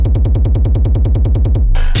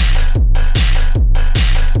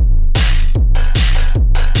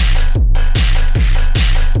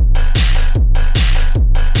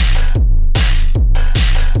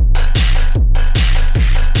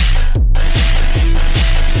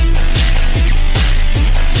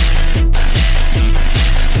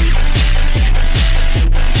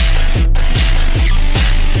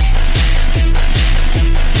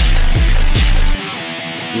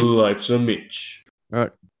Life's a Mitch. All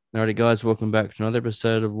right. Alrighty, guys, welcome back to another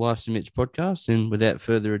episode of Life's a Mitch podcast. And without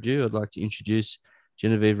further ado, I'd like to introduce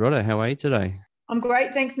Genevieve Rodder. How are you today? I'm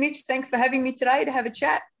great. Thanks, Mitch. Thanks for having me today to have a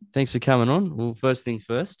chat. Thanks for coming on. Well, first things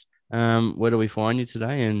first, where do we find you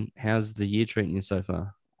today and how's the year treating you so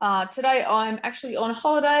far? Today I'm actually on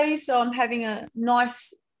holiday, so I'm having a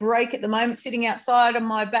nice break at the moment, sitting outside on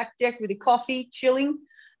my back deck with a coffee, chilling.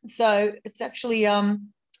 So it's actually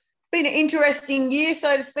been an interesting year,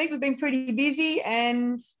 so to speak. We've been pretty busy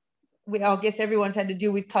and I guess everyone's had to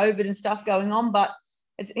deal with COVID and stuff going on, but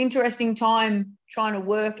it's an interesting time trying to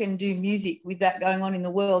work and do music with that going on in the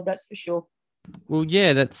world, that's for sure. Well,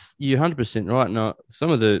 yeah, that's you're 100% right. Now,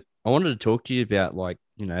 I wanted to talk to you about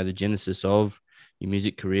the genesis of your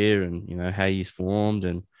music career and, how you formed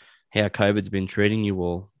and how COVID's been treating you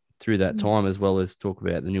all through that time, as well as talk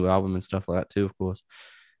about the new album and stuff like that too, of course.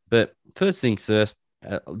 But first things first,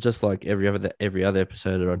 just like every other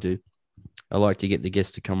episode that I do, I like to get the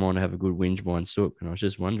guests to come on and have a good whinge, wine, sook. And I was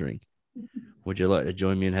just wondering, would you like to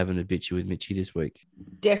join me in having a bitchy with Mitchie this week?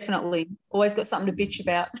 Definitely. Always got something to bitch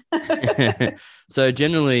about. So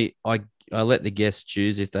generally, I let the guests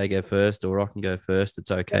choose if they go first or I can go first.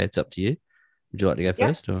 It's okay. It's up to you. Would you like to go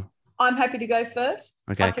first? Or I'm happy to go first.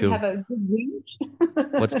 Okay, I can cool. have a good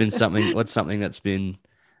whinge. What's something that's been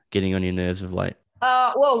getting on your nerves of late?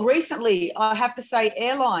 Well, recently, I have to say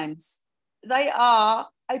airlines. They are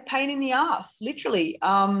a pain in the ass, literally.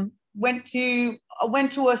 I went to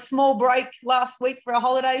a small break last week for our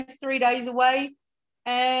holidays, 3 days away,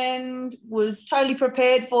 and was totally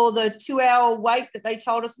prepared for the 2-hour wait that they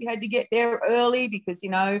told us we had to get there early because,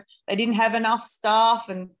 they didn't have enough staff,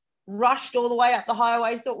 and rushed all the way up the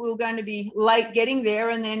highway, thought we were going to be late getting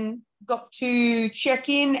there, and then got to check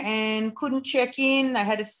in and couldn't check in. They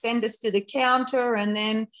had to send us to the counter, and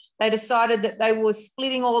then they decided that they were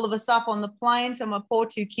splitting all of us up on the plane. So my poor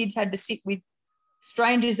 2 kids had to sit with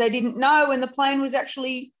strangers they didn't know, and the plane was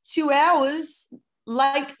actually 2 hours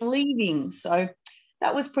late leaving. So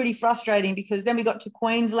that was pretty frustrating because then we got to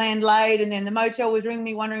Queensland late, and then the motel was ringing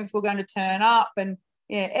me wondering if we we're going to turn up. And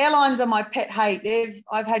yeah, airlines are my pet hate.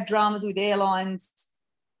 I've had dramas with airlines,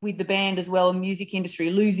 with the band as well, music industry,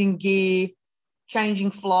 losing gear,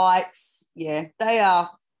 changing flights. Yeah,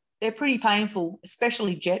 they're pretty painful,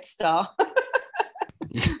 especially Jetstar.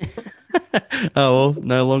 Oh, well,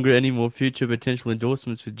 no longer any more future potential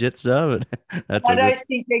endorsements with Jetstar, but that's I all don't good.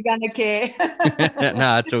 think they're going to care.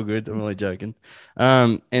 Nah, it's all good. I'm only joking.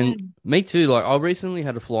 And me too. Like I recently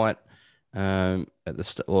had a flight, at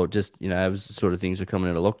the or just it was the sort of things are coming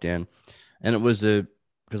out of lockdown, and it was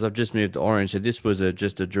because I've just moved to Orange, so this was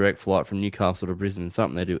just a direct flight from Newcastle to Brisbane,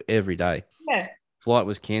 something they do every day. Yeah. Flight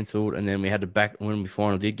was cancelled, and then we had to back when we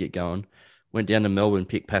finally did get going. Went down to Melbourne,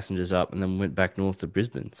 picked passengers up, and then went back north to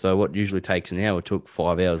Brisbane. So what usually takes an hour took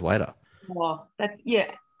 5 hours later. Wow.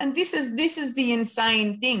 And this is the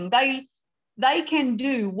insane thing. They can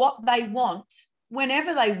do what they want,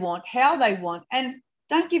 whenever they want, how they want, and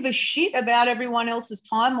don't give a shit about everyone else's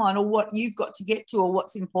timeline or what you've got to get to or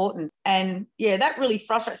what's important. And yeah, that really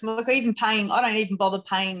frustrates me. Like I don't even bother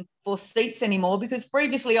paying for seats anymore because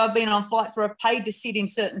previously I've been on flights where I've paid to sit in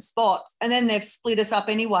certain spots and then they've split us up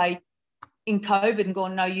anyway in COVID and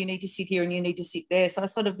gone, no, you need to sit here and you need to sit there. So I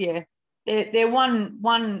sort of, they're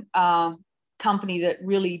one company that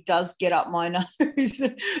really does get up my nose.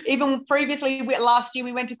 Even previously, last year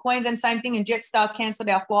we went to Queensland, same thing, and Jetstar cancelled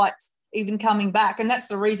our flights even coming back. And that's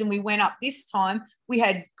the reason we went up this time. We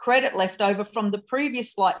had credit left over from the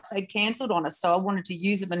previous flights they'd cancelled on us. So I wanted to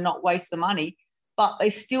use them and not waste the money. But they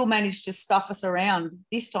still managed to stuff us around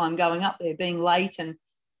this time going up there, being late. And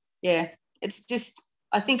yeah, it's just,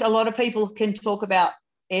 I think a lot of people can talk about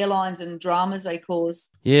airlines and dramas they cause.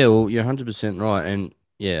 Yeah, well, you're 100% right. And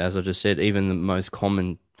yeah, as I just said, even the most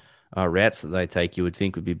common routes that they take, you would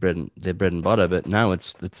think would be their bread and butter. But no,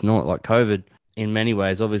 it's not. Like COVID, in many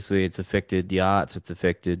ways, obviously it's affected the arts, it's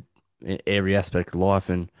affected every aspect of life.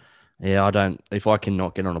 And yeah, if I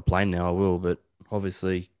cannot get on a plane now, I will. But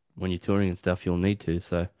obviously when you're touring and stuff, you'll need to.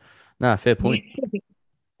 So, no, fair point.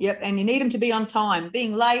 Yep, and you need them to be on time.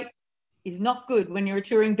 Being late is not good when you're a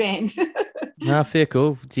touring band. No, fair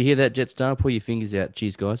call. Do you hear that, Jetstar? Pull your fingers out.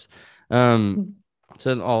 Cheers, guys. So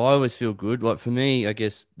I always feel good. Like for me, I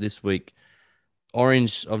guess this week,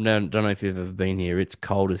 Orange, don't know if you've ever been here. It's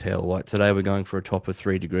cold as hell. Like today we're going for a top of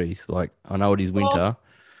 3 degrees. Like I know it is winter,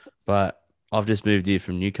 but I've just moved here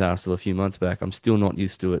from Newcastle a few months back. I'm still not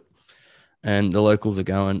used to it. And the locals are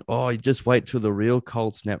going, oh, you just wait till the real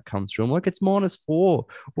cold snap comes through. I'm like, it's -4.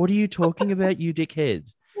 What are you talking about, you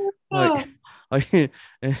dickhead? Like,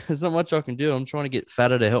 there's not much I can do. I'm trying to get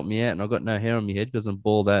fatter to help me out, and I've got no hair on my head because I'm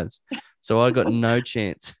bald as. So I got no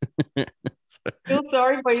chance. Feel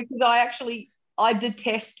sorry for you because I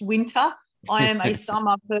detest winter. I am a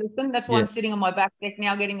summer person. That's why Yeah. I'm sitting on my back deck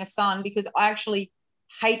now getting a sun, because I actually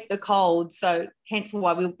hate the cold. So hence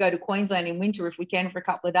why we'll go to Queensland in winter if we can for a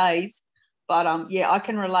couple of days. But yeah, I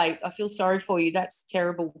can relate. I feel sorry for you. That's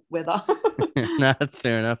terrible weather. No, that's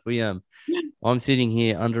fair enough. I'm sitting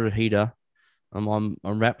here under a heater. I'm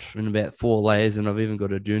wrapped in about 4 layers, and I've even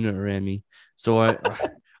got a doona around me. So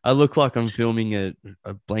I look like I'm filming a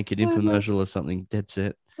blanket infomercial or something. Dead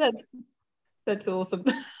set. That's awesome.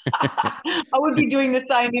 I would be doing the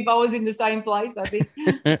same if I was in the same place, I think.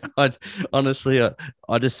 Honestly,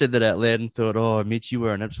 I just said that out loud and thought, oh, Mitch, you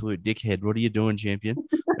were an absolute dickhead. What are you doing, champion?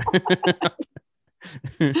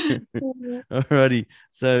 Alrighty.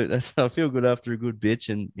 So I feel good after a good bitch,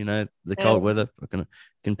 and the cold weather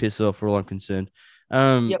can piss off for all I'm concerned.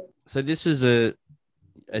 Yep. So this is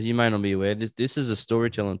as you may not be aware, this is a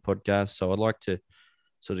storytelling podcast. So I'd like to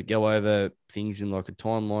sort of go over things in like a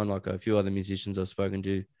timeline, like a few other musicians I've spoken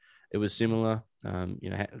to. It was similar.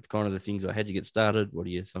 It's kind of the things like how'd you get started? What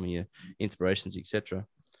are some of your inspirations, etc.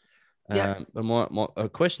 Yep. But a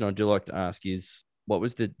question I do like to ask is, what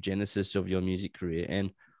was the genesis of your music career,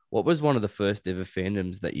 and what was one of the first ever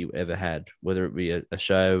fandoms that you ever had, whether it be a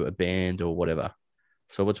show, a band, or whatever?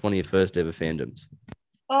 So what's one of your first ever fandoms?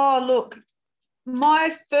 Oh, look,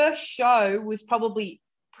 my first show was probably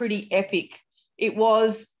pretty epic. It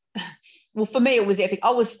was, well, for me, it was epic.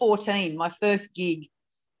 I was 14, my first gig.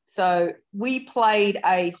 So we played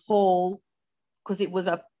a hall because it was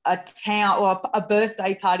a town or a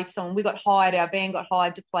birthday party for someone. Our band got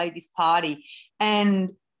hired to play this party, and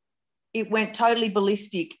it went totally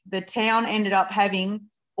ballistic. The town ended up having,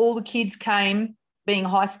 all the kids came, being a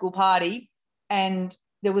high school party, and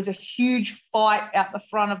there was a huge fight out the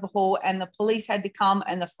front of the hall, and the police had to come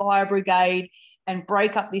and the fire brigade and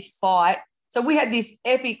break up this fight. So we had this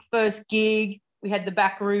epic first gig. We had the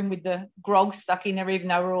back room with the grog stuck in there, even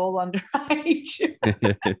though we're all underage.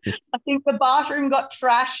 I think the bathroom got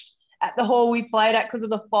trashed at the hall we played at because of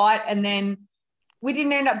the fight. And then we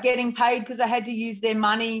didn't end up getting paid because they had to use their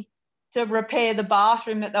money to repair the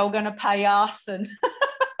bathroom that they were going to pay us. And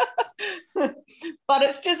but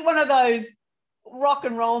it's just one of those rock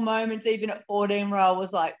and roll moments, even at 14, where I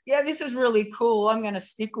was like, yeah, this is really cool. I'm going to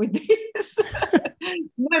stick with this.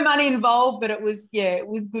 No money involved, but it was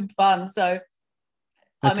good fun. So,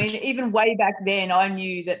 even way back then, I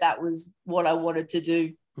knew that was what I wanted to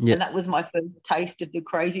do. Yeah. And that was my first taste of the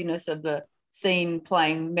craziness of the scene,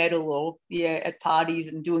 playing metal or, at parties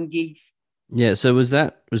and doing gigs. Yeah. So was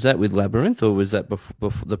that with Labyrinth, or was that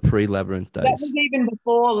before the pre-Labyrinth days? That was even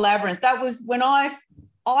before Labyrinth. That was when I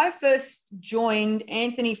first joined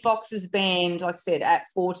Anthony Fox's band, like I said, at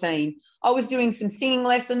 14. I was doing some singing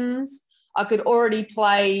lessons. I could already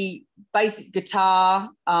play basic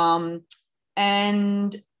guitar.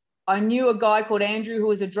 And I knew a guy called Andrew who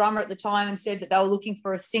was a drummer at the time and said that they were looking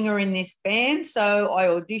for a singer in this band. So I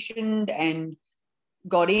auditioned and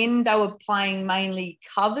got in. They were playing mainly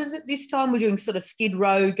covers at this time. We're doing sort of Skid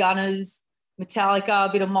Row, Gunners, Metallica,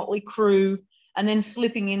 a bit of Motley Crue, and then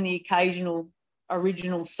slipping in the occasional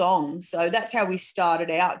original song. So that's how we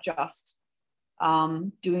started out, just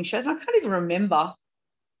doing shows. I can't even remember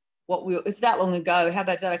it's that long ago. How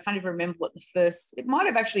about that? I can't even remember what it might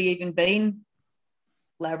have actually even been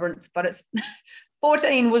Labyrinth, but it's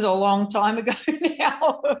 14 was a long time ago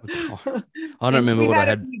now. I don't remember what I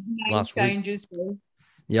had last week.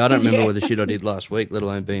 Yeah, I don't remember what the shit I did last week, let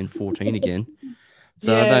alone being 14 again.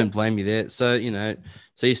 So I don't blame you there. So,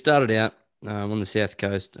 so you started out on the South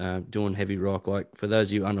Coast doing heavy rock. Like, for those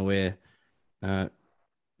of you unaware,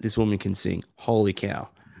 this woman can sing. Holy cow.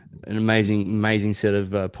 An amazing set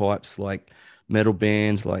of pipes, like metal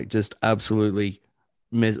bands, like just absolutely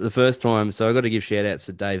the first time. So I got to give shout outs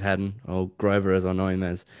to Dave Haddon, or Grover as I know him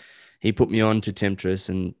as. He put me on to Temptress,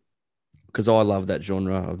 and because I love that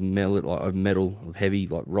genre of metal, of heavy,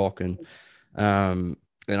 like rock, and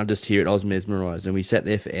I just hear it, I was mesmerized, and we sat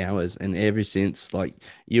there for hours. And ever since, like,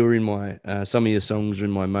 you were in my some of your songs are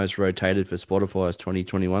in my most rotated for Spotify's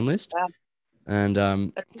 2021 list. Wow.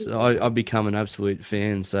 And so I've become an absolute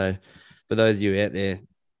fan. So for those of you out there,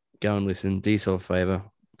 go and listen, do yourself a favor.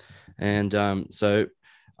 And so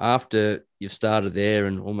after you've started there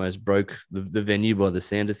and almost broke the venue by the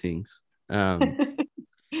sound of things, how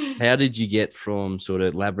did you get from sort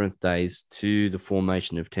of Labyrinth days to the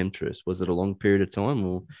formation of Temptress? Was it a long period of time,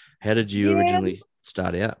 or how did you originally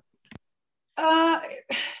start out?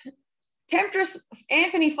 Temptress,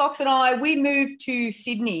 Anthony Fox and I, we moved to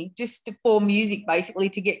Sydney just for music, basically,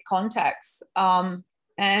 to get contacts.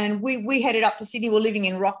 And we headed up to Sydney. We're living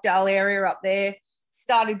in Rockdale area up there.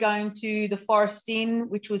 started going to the Forest Inn,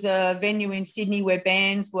 which was a venue in Sydney where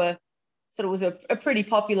bands were, sort of was a pretty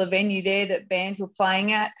popular venue there that bands were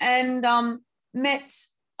playing at, and met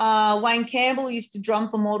Wayne Campbell, who used to drum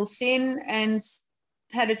for Mortal Sin, and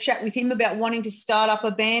had a chat with him about wanting to start up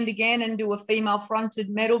a band again and do a female-fronted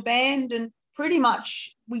metal band. And pretty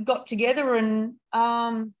much we got together and,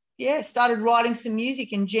 started writing some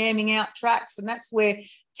music and jamming out tracks. And that's where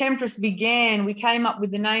Temptress began. We came up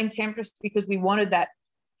with the name Temptress because we wanted that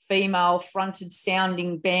female-fronted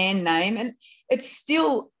sounding band name. And it's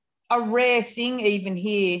still a rare thing even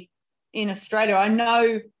here in Australia. I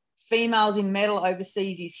know females in metal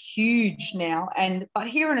overseas is huge now, but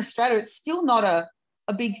here in Australia it's still not a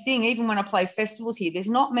big thing. Even when I play festivals here, there's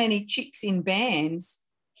not many chicks in bands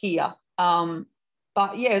here.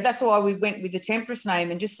 But yeah, that's why we went with the Temptress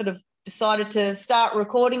name and just sort of decided to start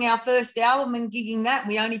recording our first album and gigging that.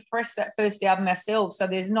 We only pressed that first album ourselves, so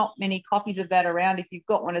there's not many copies of that around. If you've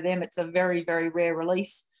got one of them, it's a very, very rare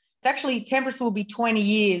release. It's actually, Temptress will be 20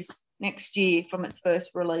 years next year from its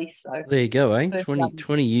first release. So there you go, eh?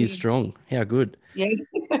 20 years strong. How good. Yeah.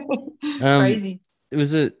 Crazy.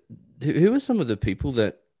 Who are some of the people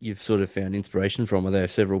that you've sort of found inspiration from? Are there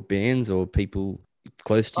several bands or people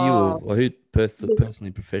close to you, or who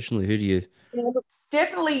personally, professionally, who do you? Yeah,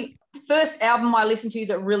 definitely, first album I listened to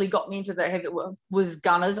that really got me into the heavy was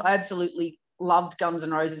Gunners. I absolutely loved Guns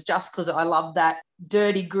N' Roses just because I love that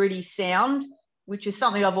dirty, gritty sound, which is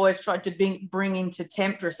something I've always tried to bring into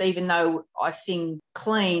Temptress. Even though I sing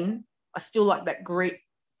clean, I still like that grit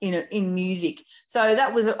in music. So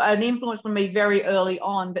that was an influence for me very early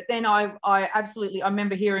on. But then I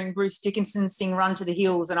remember hearing Bruce Dickinson sing Run to the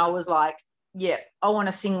Hills, and I was like, yeah, I want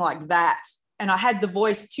to sing like that. And I had the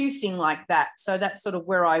voice to sing like that. So that's sort of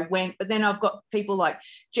where I went. But then I've got people like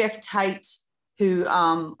Jeff Tate, who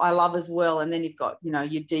I love as well. And then you've got,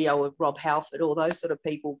 your Dio of Rob Halford, all those sort of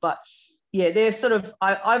people. But yeah, they're sort of,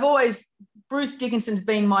 I've always, Bruce Dickinson's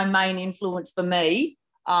been my main influence for me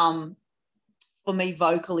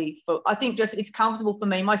vocally. I think just it's comfortable for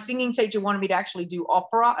me. My singing teacher wanted me to actually do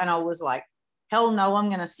opera, and I was like, hell no, I'm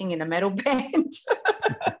going to sing in a metal band.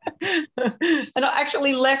 And I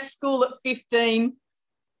actually left school at 15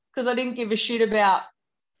 because I didn't give a shit about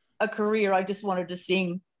a career. I just wanted to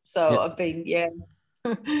sing. So I've been, it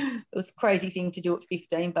was a crazy thing to do at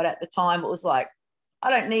 15, but at the time it was like,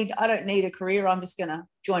 I don't need a career. I'm just going to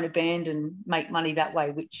join a band and make money that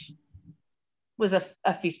way, which was a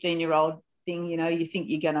 15-year-old thing. You think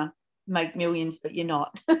you're going to make millions, but you're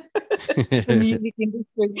not. It's the music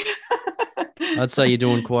industry. I'd say you're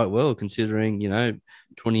doing quite well considering,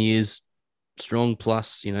 20 years strong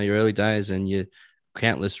plus, your early days and your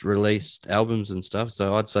countless released albums and stuff.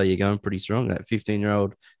 So I'd say you're going pretty strong. That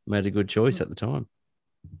 15-year-old made a good choice at the time.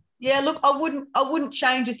 Yeah, look, I wouldn't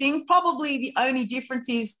change a thing. Probably the only difference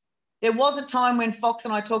is there was a time when Fox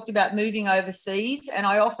and I talked about moving overseas, and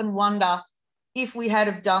I often wonder if we had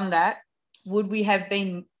have done that, would we have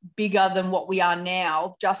been bigger than what we are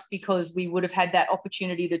now just because we would have had that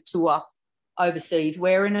opportunity to tour overseas?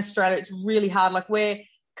 Where in Australia it's really hard. Like we're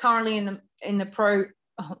currently in the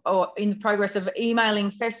progress of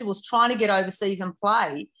emailing festivals trying to get overseas and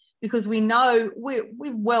play, because we know we're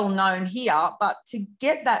well known here, but to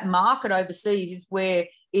get that market overseas is where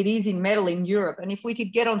it is in metal in Europe. And if we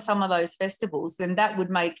could get on some of those festivals, then that would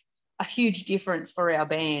make a huge difference for our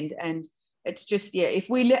band. And it's just, if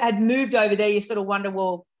we had moved over there, you sort of wonder,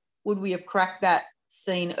 well, would we have cracked that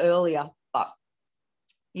scene earlier? But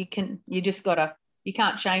you can't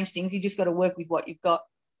change things. You just got to work with what you've got.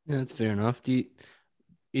 Yeah, that's fair enough.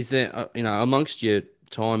 Is there, amongst your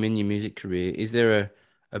time in your music career, is there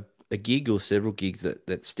a gig or several gigs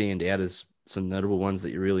that stand out as some notable ones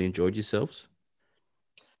that you really enjoyed yourselves?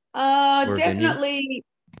 Definitely.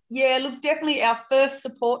 Yeah, look, definitely our first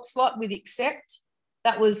support slot with Accept.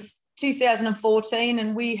 That was 2014,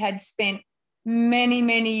 and we had spent many,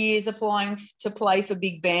 many years applying to play for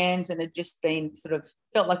big bands, and had just been sort of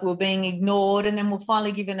felt like we were being ignored, and then we're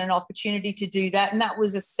finally given an opportunity to do that. And that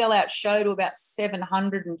was a sellout show to about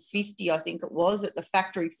 750, I think it was, at the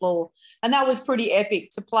factory floor. And that was pretty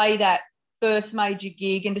epic to play that first major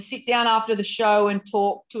gig and to sit down after the show and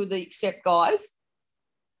talk to the Accept guys.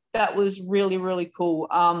 That was really, really cool.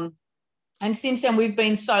 And since then, we've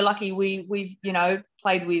been so lucky. We've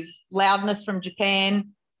played with Loudness from Japan,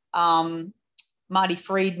 Marty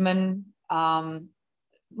Friedman,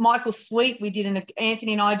 Michael Sweet.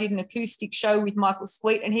 Anthony and I did an acoustic show with Michael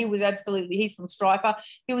Sweet, and he's from Striper.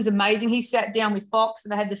 He was amazing. He sat down with Fox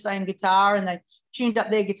and they had the same guitar and they tuned up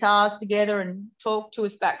their guitars together and talked to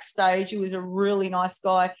us backstage. He was a really nice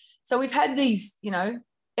guy. So we've had these,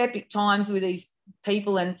 epic times with these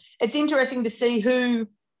people. And it's interesting to see who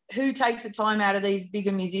takes the time out of these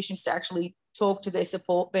bigger musicians to actually talk to their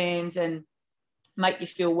support bands and make you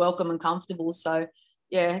feel welcome and comfortable. So,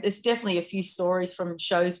 yeah, there's definitely a few stories from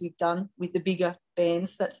shows we've done with the bigger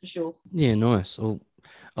bands, that's for sure. Yeah, nice. Well,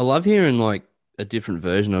 I love hearing like a different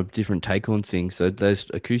version of different take on things. So those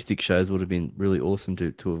acoustic shows would have been really awesome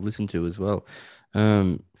to have listened to as well.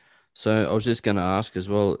 Um, so I was just going to ask as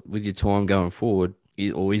well, with your time going forward,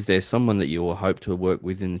 or is there someone that you will hope to work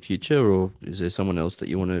with in the future, or is there someone else that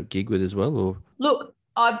you want to gig with as well? Or look,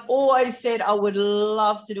 I've always said I would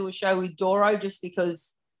love to do a show with Doro, just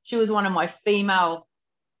because she was one of my female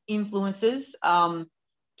influences, Dora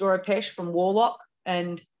Pesh from Warlock.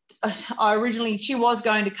 And she was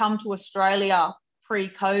going to come to Australia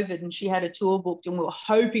pre-COVID, and she had a tour booked, and we were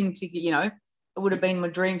hoping to, it would have been my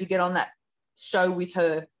dream to get on that show with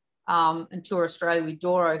her and tour Australia with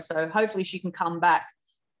Doro. So hopefully she can come back.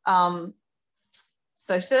 So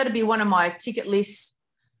that'd be one of my ticket lists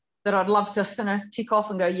that I'd love to tick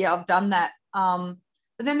off and go, yeah, I've done that. But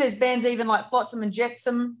then there's bands even like Flotsam and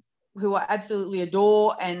Jetsam, who I absolutely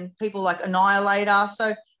adore, and people like Annihilator.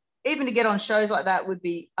 So even to get on shows like that would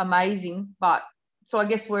be amazing. But so I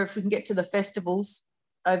guess if we can get to the festivals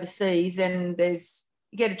overseas, then you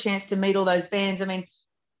get a chance to meet all those bands. I mean,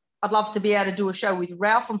 I'd love to be able to do a show with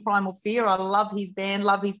Ralph from Primal Fear. I love his band,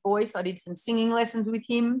 love his voice. I did some singing lessons with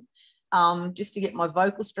him just to get my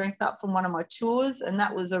vocal strength up from one of my tours, and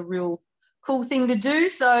that was a real cool thing to do.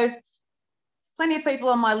 So plenty of people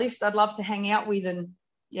on my list I'd love to hang out with. And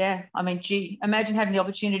yeah, I mean, gee, imagine having the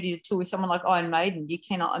opportunity to tour with someone like Iron Maiden. You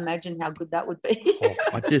cannot imagine how good that would be.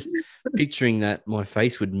 I just picturing that, my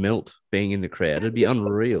face would melt being in the crowd. It'd be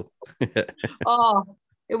unreal. Oh,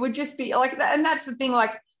 it would just be like that. And that's the thing,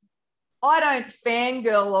 like, I don't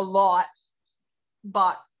fangirl a lot,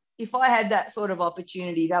 but if I had that sort of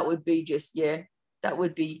opportunity, that would be that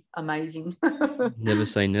would be amazing. Never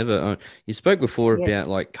say never. You spoke before about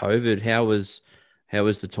like COVID. How was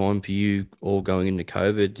the time for you all going into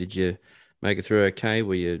COVID? Did you make it through okay?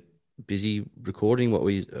 Were you busy recording? What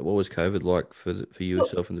was COVID like for you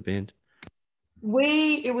yourself and the band?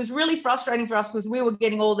 It was really frustrating for us because we were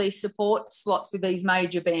getting all these support slots with these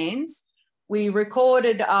major bands. We had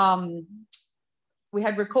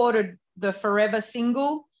recorded the Forever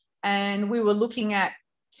single, and we were looking at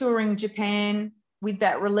touring Japan with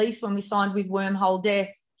that release when we signed with Wormhole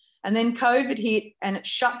Death. And then COVID hit, and it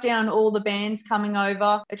shut down all the bands coming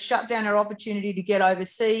over. It shut down our opportunity to get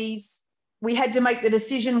overseas. We had to make the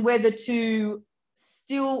decision whether to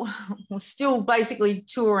still basically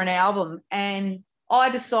tour an album. And I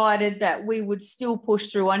decided that we would still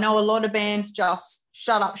push through. I know a lot of bands just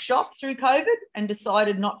shut up shop through COVID and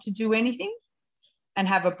decided not to do anything and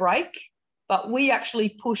have a break. But we actually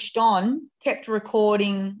pushed on, kept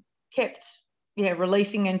recording,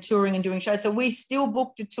 releasing and touring and doing shows. So we still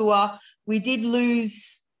booked a tour. We did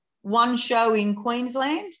lose one show in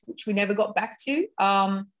Queensland, which we never got back to,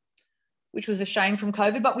 which was a shame from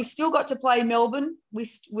COVID. But we still got to play Melbourne,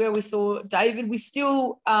 where we saw David. We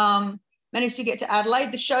still managed to get to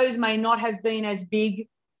Adelaide. The shows may not have been as big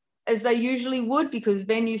as they usually would because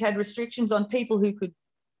venues had restrictions on people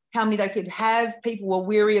how many they could have. People were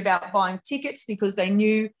weary about buying tickets because they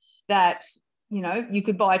knew that, you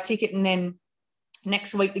could buy a ticket and then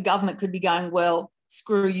next week the government could be going, well,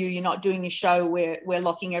 screw you, you're not doing your show, we're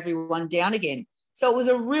locking everyone down again. So it was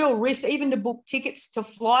a real risk. Even to book tickets to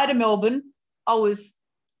fly to Melbourne, I was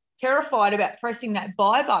terrified about pressing that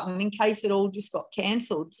buy button in case it all just got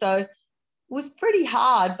cancelled. So it was pretty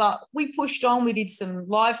hard, but we pushed on. We did some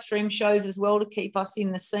live stream shows as well to keep us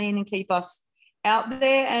in the scene and keep us out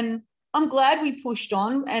there. And I'm glad we pushed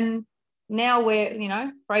on. And now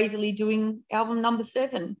we're, crazily doing album number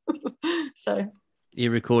 7. So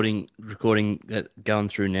you're recording that going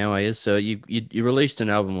through now, are you? So you released an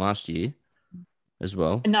album last year as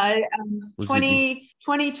well? No,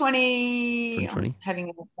 2020. I'm having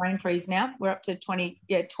a brain freeze now. We're up to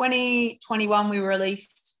 2021 we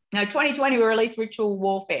released. No, 2020 we released Ritual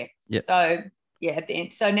Warfare. Yep. So at the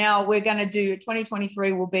end. So now we're going to do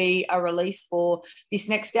 2023 will be a release for this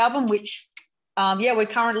next album, which we're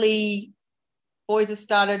currently. Boys have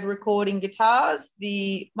started recording guitars.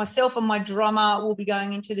 Myself and my drummer will be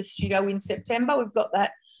going into the studio in September. We've got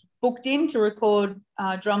that booked in to record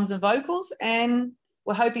drums and vocals, and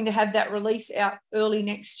we're hoping to have that release out early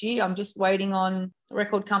next year. I'm just waiting on the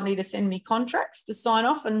record company to send me contracts to sign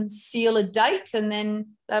off and seal a date, and then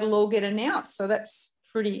that'll all get announced. So that's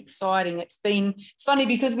pretty exciting. It's funny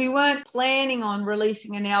because we weren't planning on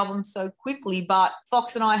releasing an album so quickly, but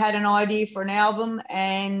Fox and I had an idea for an album,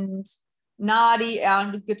 and Nardi,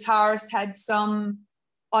 our guitarist, had some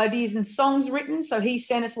ideas and songs written. So he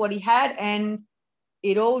sent us what he had, and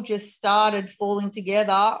it all just started falling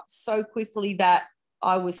together so quickly that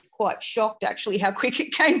I was quite shocked actually how quick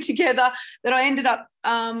it came together, that I ended up,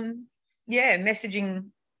 messaging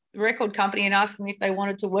the record company and asking if they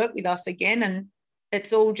wanted to work with us again. And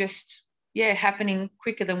it's all just, happening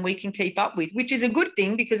quicker than we can keep up with, which is a good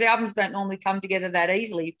thing because albums don't normally come together that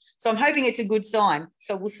easily. So I'm hoping it's a good sign.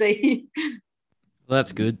 So we'll see. Well,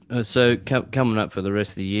 that's good. So coming up for the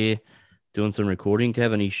rest of the year, doing some recording. Do you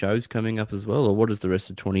have any shows coming up as well, or what does the rest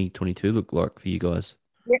of 2022 look like for you guys?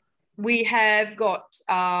 We have got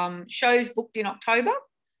shows booked in October.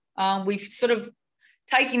 We've sort of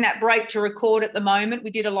taken that break to record at the moment. We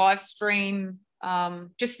did a live stream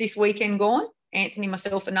just this weekend gone. Anthony,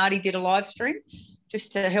 myself, and Nardi did a live stream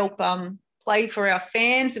just to help play for our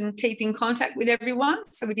fans and keep in contact with everyone.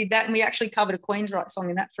 So we did that, and we actually covered a Queensryche song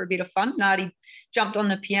in that for a bit of fun. Nardi jumped on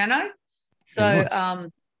the piano. So, nice.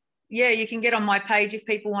 You can get on my page if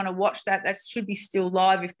people want to watch that. That should be still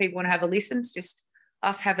live if people want to have a listen. It's just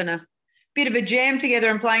us having a bit of a jam together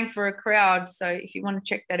and playing for a crowd. So if you want to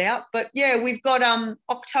check that out. But, we've got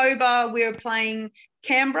October, we're playing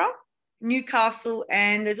Canberra, Newcastle,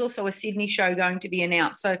 and there's also a Sydney show going to be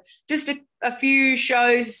announced. So just a few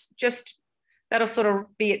shows, just that'll sort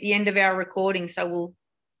of be at the end of our recording. So we'll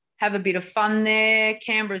have a bit of fun there.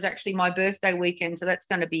 Canberra is actually my birthday weekend, so that's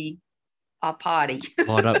going to be a party.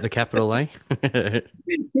 Light up the capital, eh?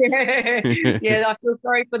 Yeah, I feel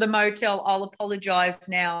sorry for the motel. I'll apologise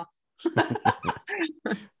now.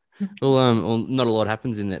 Well, not a lot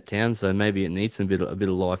happens in that town, so maybe it needs a bit of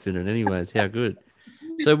life in it anyways. How good.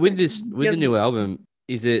 So with the new album,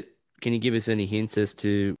 can you give us any hints as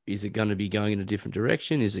to, is it going to be going in a different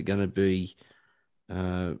direction? Is it going to be,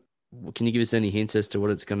 can you give us any hints as to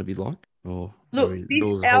what it's going to be like? Or look,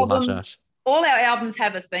 this album, all our albums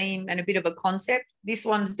have a theme and a bit of a concept. This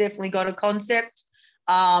one's definitely got a concept.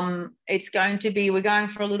 It's going to be, we're going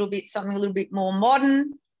for something a little bit more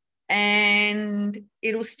modern, and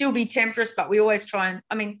it'll still be Temptress, but we always try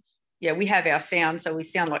and, we have our sound, so we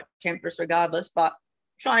sound like Temptress regardless, but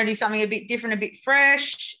trying to do something a bit different, a bit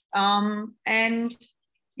fresh. I'm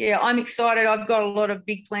excited. I've got a lot of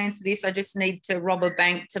big plans for this. I just need to rob a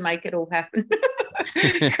bank to make it all happen.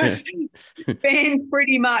 Because bands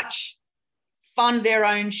pretty much fund their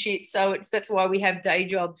own shit. So that's why we have day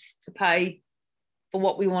jobs to pay for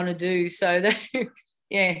what we want to do. So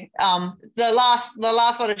the last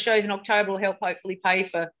lot of shows in October will help hopefully pay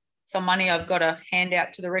for some money I've got to hand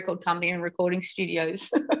out to the record company and recording studios.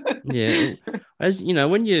 Yeah. As you know,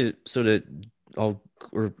 when you sort of, I'll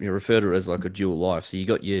refer to it as like a dual life. So you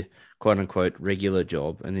got your quote unquote regular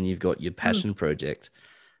job, and then you've got your passion project,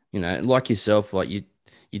 like yourself, like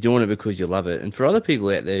you're doing it because you love it. And for other people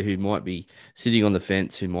out there who might be sitting on the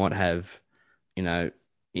fence, who might have,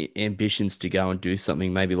 ambitions to go and do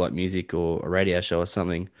something, maybe like music or a radio show or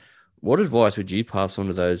something, what advice would you pass on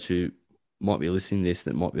to those who might be listening to this,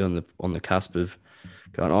 that might be on the cusp of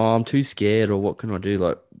going, oh, I'm too scared, or what can I do?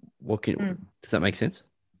 Like, does that make sense?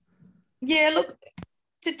 Yeah, look,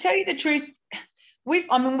 to tell you the truth, we've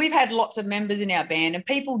had lots of members in our band, and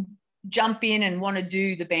people jump in and want to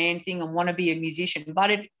do the band thing and want to be a musician,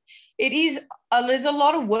 but there's a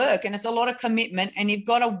lot of work and it's a lot of commitment, and you've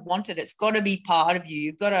got to want it. It's got to be part of you.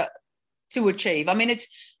 You've got to achieve. It's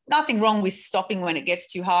nothing wrong with stopping when it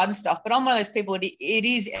gets too hard and stuff, but I'm one of those people, it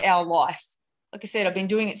is our life. Like I said, I've been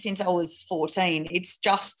doing it since I was 14. It's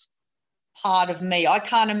just part of me. I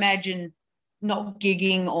can't imagine not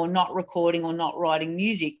gigging or not recording or not writing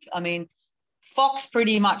music. Fox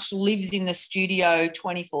pretty much lives in the studio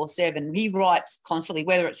 24/7. He writes constantly,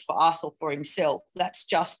 whether it's for us or for himself.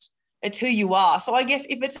 It's who you are. So I guess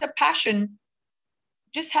if it's a passion,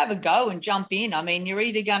 just have a go and jump in. You're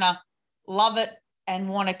either going to love it and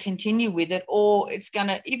want to continue with it, or it's going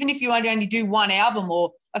to, even if you only do one album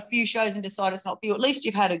or a few shows and decide it's not for you, at least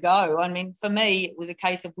you've had a go. For me, it was a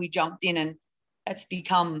case of we jumped in, and that's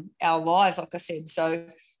become our lives, like I said. So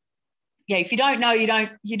yeah, if you don't know,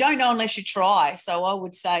 you don't know unless you try. So I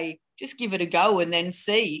would say just give it a go and then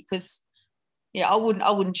see, because I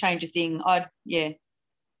wouldn't change a thing. Like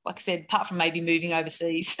I said, apart from maybe moving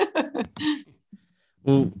overseas.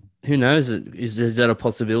 Well, who knows? Is that a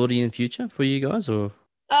possibility in future for you guys, or?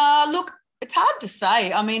 Look, it's hard to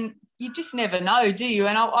say. You just never know, do you?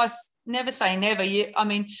 And I never say never.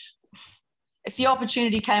 If the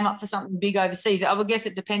opportunity came up for something big overseas, I would guess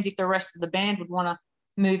it depends if the rest of the band would want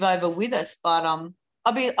to move over with us. But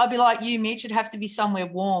I'd be like you, Mitch. It'd have to be somewhere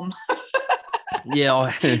warm.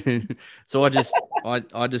 Yeah. So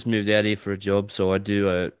I just moved out here for a job. So I do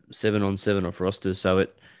a 7-on-7 off rosters. So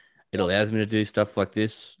it allows me to do stuff like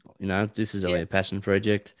this. this is only a passion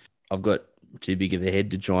project. I've got too big of a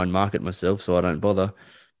head to try and market myself, so I don't bother.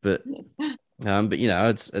 But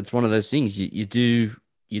it's one of those things you do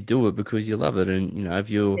it because you love it, and if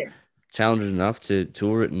you're talented enough to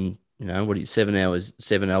tour it, and what are you, 7 hours,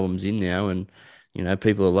 7 albums in now, and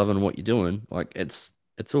people are loving what you're doing, like it's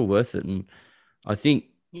all worth it. And I think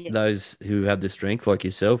those who have the strength, like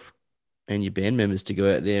yourself and your band members, to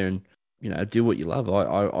go out there and do what you love,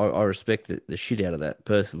 I respect the shit out of that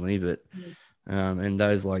personally. But and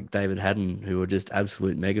those like David Haddon, who are just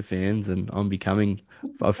absolute mega fans, and I'm becoming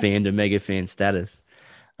a fan to mega fan status.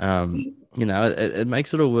 It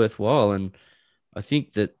makes it all worthwhile. And I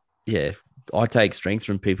think that, I take strength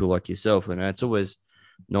from people like yourself. It's always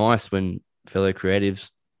nice when fellow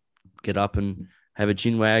creatives get up and have a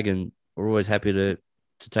chin wag, and we're always happy to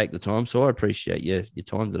take the time. So I appreciate your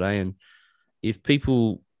time today. And if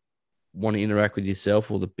people want to interact with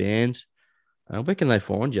yourself or the band, where can they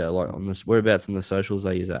find you? Like on this, whereabouts in the socials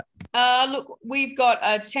they use that? Look, we've got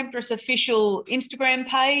a Temperus official Instagram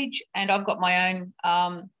page, and I've got my own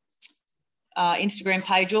Instagram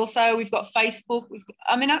page also. We've got Facebook.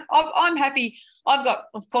 I'm happy. I've got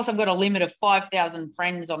a limit of 5,000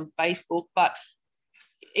 friends on Facebook, but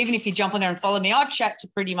even if you jump on there and follow me, I chat to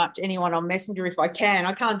pretty much anyone on Messenger if I can.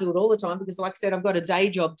 I can't do it all the time because, like I said, I've got a day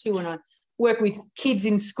job too, and I work with kids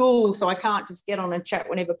in school, so I can't just get on and chat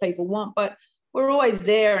whenever people want. But we're always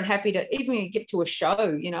there and happy to, even when you get to a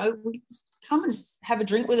show, come and have a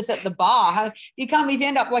drink with us at the bar. You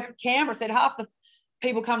end up like Canberra said, half the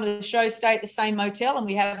people come to the show, stay at the same motel, and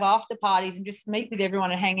we have after parties and just meet with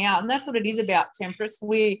everyone and hang out. And that's what it is about Temperus.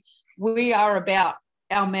 We are about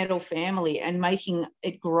our metal family and making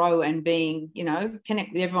it grow and being,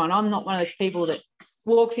 connect with everyone. I'm not one of those people that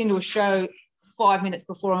walks into a show 5 minutes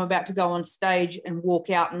before I'm about to go on stage and walk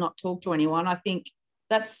out and not talk to anyone. I think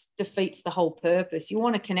that defeats the whole purpose. You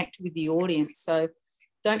want to connect with the audience. So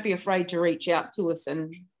don't be afraid to reach out to us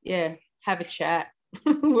and, have a chat.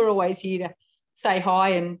 We're always here to say hi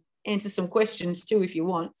and answer some questions too if you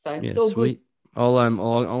want. So it's all sweet. Good.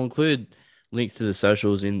 I'll include links to the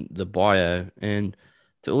socials in the bio. And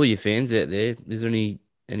to all your fans out there, is there any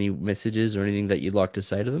messages or anything that you'd like to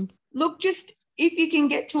say to them? Look, just if you can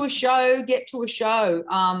get to a show, get to a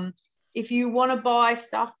show. If you want to buy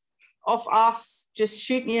stuff off us, just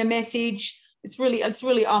shoot me a message. It's really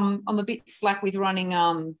I'm a bit slack with running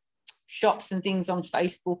shops and things on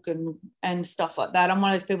Facebook and stuff like that. I'm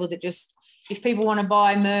one of those people that just, if people want to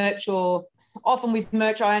buy merch, or often with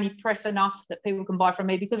merch I only press enough that people can buy from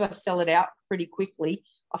me because I sell it out pretty quickly.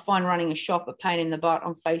 I find running a shop a pain in the butt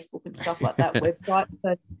on Facebook and stuff like that website.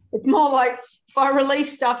 So it's more like if I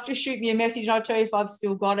release stuff, just shoot me a message and I'll tell you if I've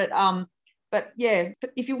still got it. But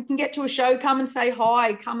if you can get to a show, come and say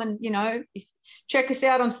hi. Come and, check us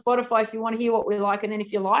out on Spotify if you want to hear what we like. And then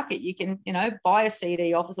if you like it, you can, buy a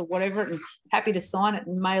CD off us or whatever, and happy to sign it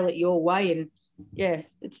and mail it your way. And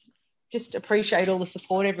it's just appreciate all the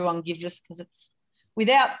support everyone gives us, because it's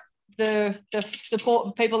without the support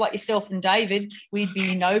of people like yourself and David, we'd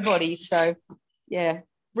be nobody. So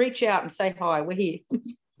reach out and say hi. We're here.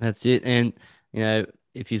 That's it. And,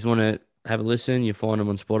 if you want to have a listen, you find them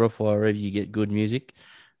on Spotify, wherever you get good music.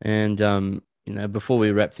 And, before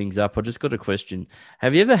we wrap things up, I just got a question.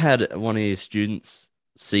 Have you ever had one of your students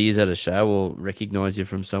see you at a show or recognize you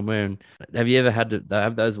from somewhere? And have you ever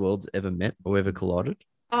have those worlds ever met or ever collided?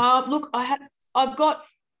 Look, I've got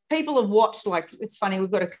people have watched, like, it's funny,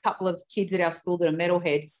 we've got a couple of kids at our school that are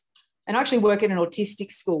metalheads, and I actually work in an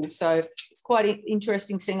autistic school. So it's quite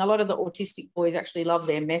interesting seeing a lot of the autistic boys actually love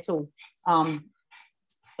their metal.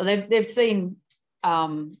 They've seen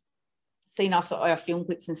us at our film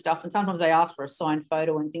clips and stuff, and sometimes they ask for a signed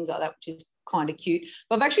photo and things like that, which is kind of cute.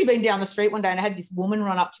 But I've actually been down the street one day and I had this woman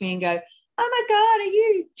run up to me and go, "Oh my God, are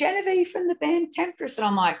you Genevieve from the band Temperus?" And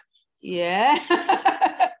I'm like, "Yeah."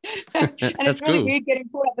 And it's really weird getting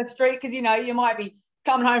caught up the street, because, you might be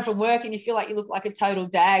coming home from work and you feel like you look like a total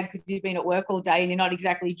dag because you've been at work all day and you're not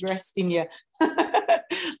exactly dressed in your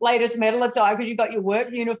latest metal attire because you've got your work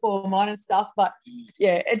uniform on and stuff. But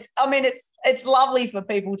it's lovely for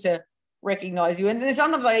people to recognize you. And then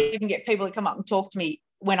sometimes I even get people that come up and talk to me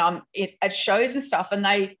when I'm at shows and stuff, and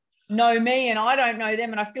they know me and I don't know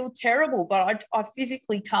them, and I feel terrible, but I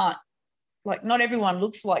physically can't. Like, not everyone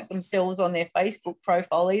looks like themselves on their Facebook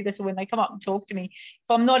profile either. So when they come up and talk to me, if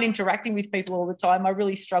I'm not interacting with people all the time, I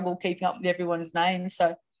really struggle keeping up with everyone's names.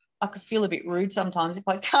 So I could feel a bit rude sometimes if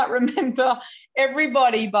I can't remember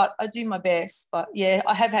everybody, but I do my best. But I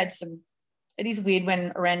have had it is weird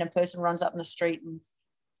when a random person runs up in the street and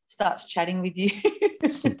starts chatting with you.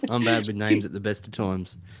 I'm bad with names at the best of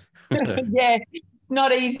times.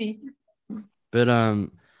 Not easy. But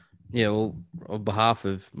Yeah, well, on behalf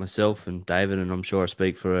of myself and David, and I'm sure I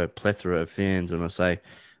speak for a plethora of fans when I say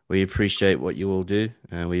we appreciate what you all do,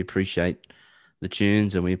 and we appreciate the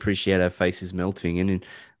tunes, and we appreciate our faces melting. And in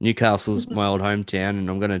Newcastle's my old hometown, and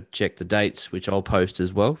I'm going to check the dates, which I'll post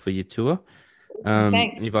as well for your tour. And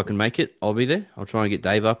Thanks. if I can make it, I'll be there. I'll try and get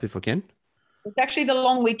Dave up if I can. It's actually the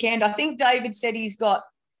long weekend. I think David said he's got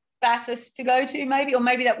Bathurst to go to, maybe, or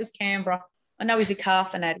maybe that was Canberra. I know he's a car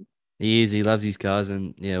fanatic. He is. He loves his cars,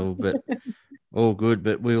 and yeah, well, but all good.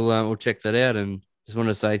 But we'll check that out, and just want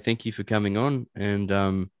to say thank you for coming on,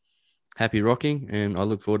 and happy rocking, and I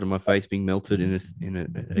look forward to my face being melted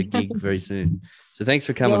in a gig very soon. So thanks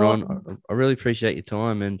for coming You're on. I really appreciate your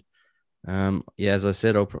time, and yeah, as I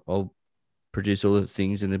said, I'll produce all the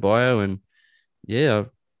things in the bio, and yeah,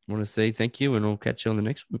 I want to say thank you, and I'll catch you on the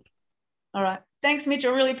next one. all right. Thanks, Mitch. I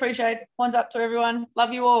really appreciate it. One's up to everyone.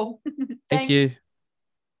 Love you all. Thank Thanks. you.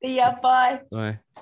 See ya. Bye. Bye.